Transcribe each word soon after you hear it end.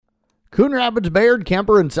Coon Rapids Bayard,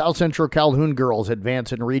 Kemper, and South Central Calhoun girls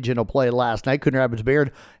advance in regional play last night. Coon Rapids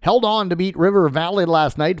Bayard held on to beat River Valley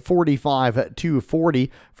last night, 45-40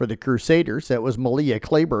 for the Crusaders. That was Malia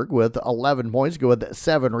Clayberg with 11 points, go with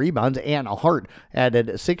 7 rebounds. Anna Hart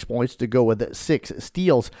added 6 points to go with 6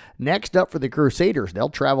 steals. Next up for the Crusaders, they'll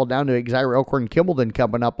travel down to Exira Elkhorn Kimballton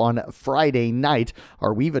coming up on Friday night.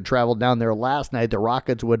 Arweva traveled down there last night. The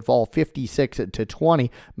Rockets would fall 56-20.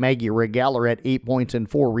 Maggie Regaler at 8 points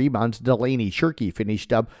and 4 rebounds. Delaney Shirkey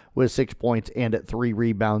finished up with 6 points and 3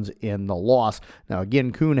 rebounds in the loss. Now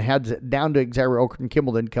again, Coon heads down to Exira Elkhorn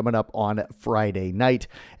Kimballton coming up on Friday night.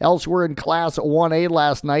 Elsewhere in Class 1A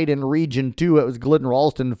last night in Region 2, it was Glidden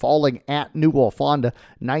Ralston falling at New Waufonda,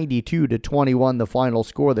 92-21 the final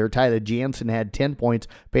score there. Tyler Jansen had 10 points.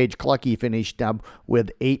 Paige Clucky finished up with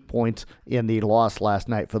 8 points in the loss last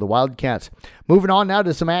night for the Wildcats. Moving on now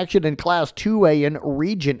to some action in Class 2A in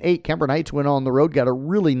Region 8. Kemper Knights went on the road, got a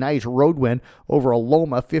really nice road win over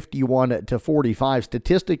Aloma, 51-45.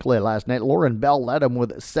 Statistically last night, Lauren Bell led them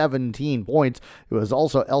with 17 points. It was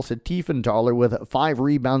also Elsa Tiefenthaler with 5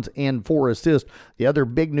 rebounds and 4 assists. The other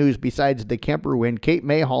big news besides the Kemper win, Kate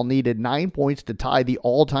Mayhall needed 9 points to tie the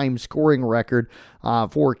all-time scoring record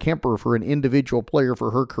for Kemper for an individual player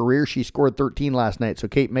for her career. She scored 13 last night, so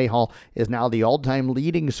Kate Mayhall is now the all-time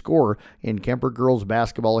leading scorer in Kemper girls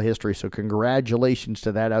basketball history. So congratulations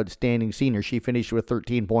to that outstanding senior. She finished with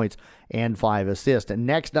 13 points and 5 assists. And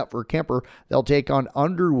next up for Kemper, they'll take on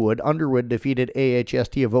Underwood. Underwood defeated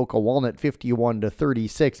AHST Avoca Walnut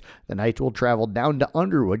 51-36. The Knights will travel down to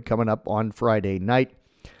Underwood coming up on Friday night.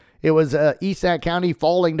 It was East Sac County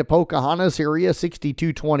falling to Pocahontas area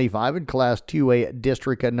 62-25 in Class 2A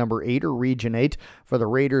District number 8 or Region 8 for the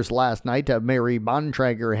Raiders last night. Mary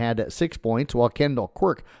Bontrager had 6 points while Kendall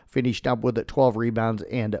Quirk finished up with 12 rebounds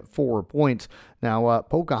and 4 points. Now,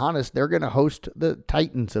 Pocahontas, they're going to host the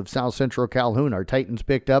Titans of South Central Calhoun. Our Titans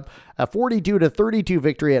picked up a 42-32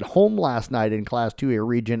 victory at home last night in Class 2A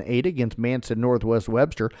Region 8 against Manson Northwest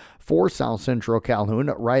Webster for South Central Calhoun.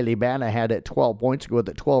 Riley Banna had 12 points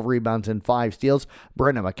with 12 rebounds and 5 steals.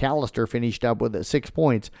 Brenna McAllister finished up with 6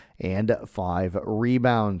 points and 5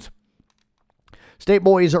 rebounds. State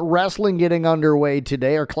boys wrestling getting underway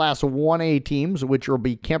today. Our Class 1A teams, which will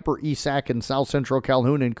be Kemper, East Sac, and South Central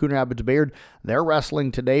Calhoun and Coon Rapids Bayard, they're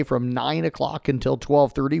wrestling today from 9 o'clock until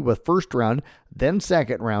 12:30 with first round, then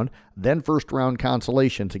second round, then first round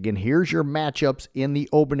consolations. Again, here's your matchups in the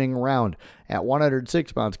opening round. At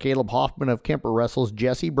 106 pounds, Caleb Hoffman of Kemper wrestles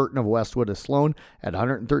Jesse Burton of Westwood of Sloan. At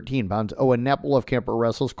 113 pounds, Owen Neppel of Kemper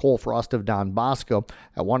wrestles Cole Frost of Don Bosco.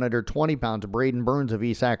 At 120 pounds, Braden Burns of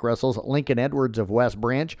East Sac wrestles Lincoln Edwards of West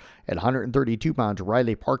Branch. At 132 pounds,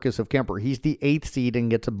 Riley Parkus of Kemper. He's the 8th seed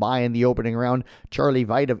and gets a bye in the opening round. Charlie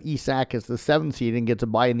Veit of East Sac is the 7th seed and gets a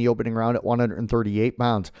bye in the opening round at 138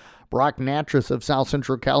 pounds. Brock Natras of South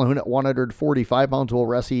Central Calhoun at 145 pounds will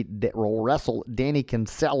wrestle Danny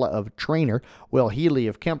Kinsella of Trainer. Will Healy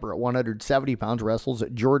of Kemper at 170 pounds wrestles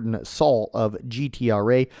Jordan Saul of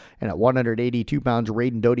GTRA. And at 182 pounds,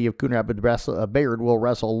 Raiden Doty of Coon Rapids Bayard will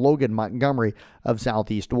wrestle Logan Montgomery of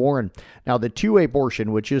Southeast Warren. Now the 2A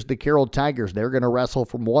portion, which is the Carroll Tigers, they're going to wrestle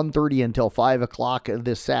from 1:30 until 5 o'clock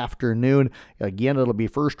this afternoon. Again, it'll be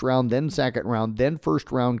first round, then second round, then first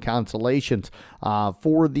round consolations.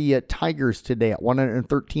 For the Tigers today at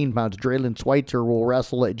 113 pounds, Draylon Schweitzer will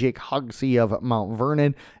wrestle at Jake Hugsey of Mount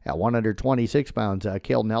Vernon. At 126 pounds,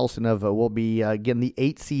 Cale Nelson will be, again, the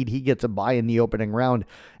 8th seed. He gets a bye in the opening round.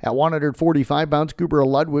 At 145 pounds, Cooper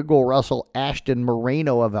Ludwig will wrestle Ashton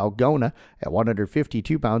Moreno of Algona. At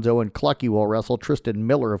 152 pounds, Owen Clucky will wrestle Tristan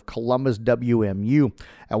Miller of Columbus WMU.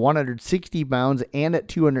 At 160 pounds and at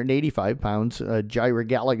 285 pounds, Jaira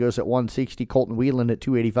Gallegos at 160, Colton Whelan at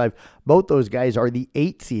 285. Both those guys are the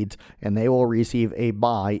 8 seeds, and they will receive a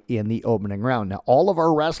bye in the opening round. Now, all of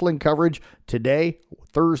our wrestling coverage today,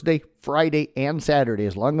 Thursday, Friday, and Saturday.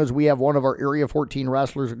 As long as we have one of our Area 14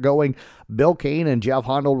 wrestlers going, Bill Kane and Jeff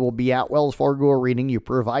Honnold will be at Wells Fargo Arena,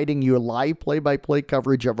 providing you live play-by-play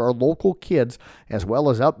coverage of our local kids, as well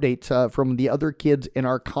as updates from the other kids in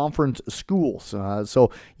our conference schools. So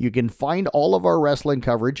you can find all of our wrestling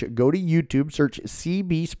coverage. Go to YouTube, search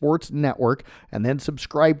CB Sports Network, and then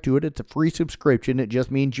subscribe to it. It's a free subscription. It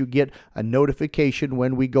just means you get a notification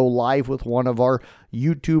when we go live with one of our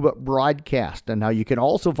YouTube broadcasts. And now you can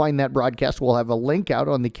also find that broadcast. We'll have a link out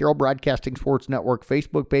on the Carroll Broadcasting Sports Network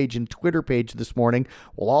Facebook page and Twitter page this morning.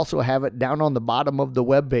 We'll also have it down on the bottom of the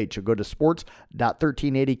webpage. So go to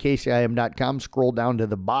sports.1380kcim.com, scroll down to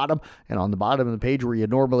the bottom, and on the bottom of the page where you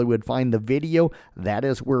normally would find the video, that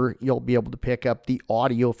is where you'll be able to pick up the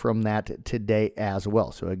audio from that today as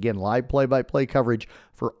well. So again, live play-by-play coverage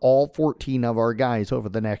for all 14 of our guys over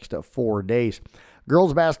the next 4 days.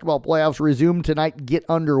 Girls basketball playoffs resume tonight, get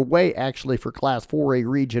underway actually for Class 4A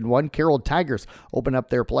Region 1. Carroll Tigers open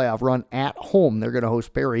up their playoff run at home. They're going to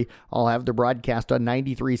host Perry. I'll have the broadcast on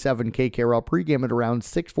 93.7 KKRL pregame at around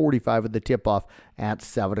 6:45 with the tip-off at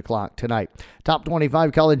 7 o'clock tonight. Top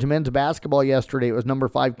 25 college men's basketball yesterday. It was number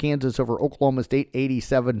 5 Kansas over Oklahoma State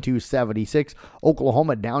 87-76.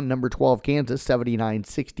 Oklahoma down number 12 Kansas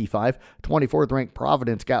 79-65. 24th ranked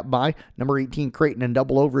Providence got by. Number 18 Creighton in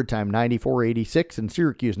double overtime 94-86. And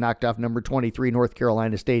Syracuse knocked off number 23 North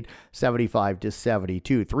Carolina State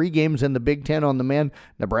 75-72. 3 games in the Big Ten on the men.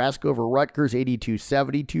 Nebraska over Rutgers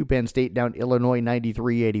 82-72. Penn State down Illinois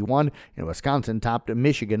 93-81. And Wisconsin topped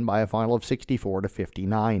Michigan by a final of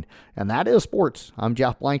 64-59. And that is sports. I'm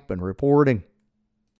Jeff Blankman reporting.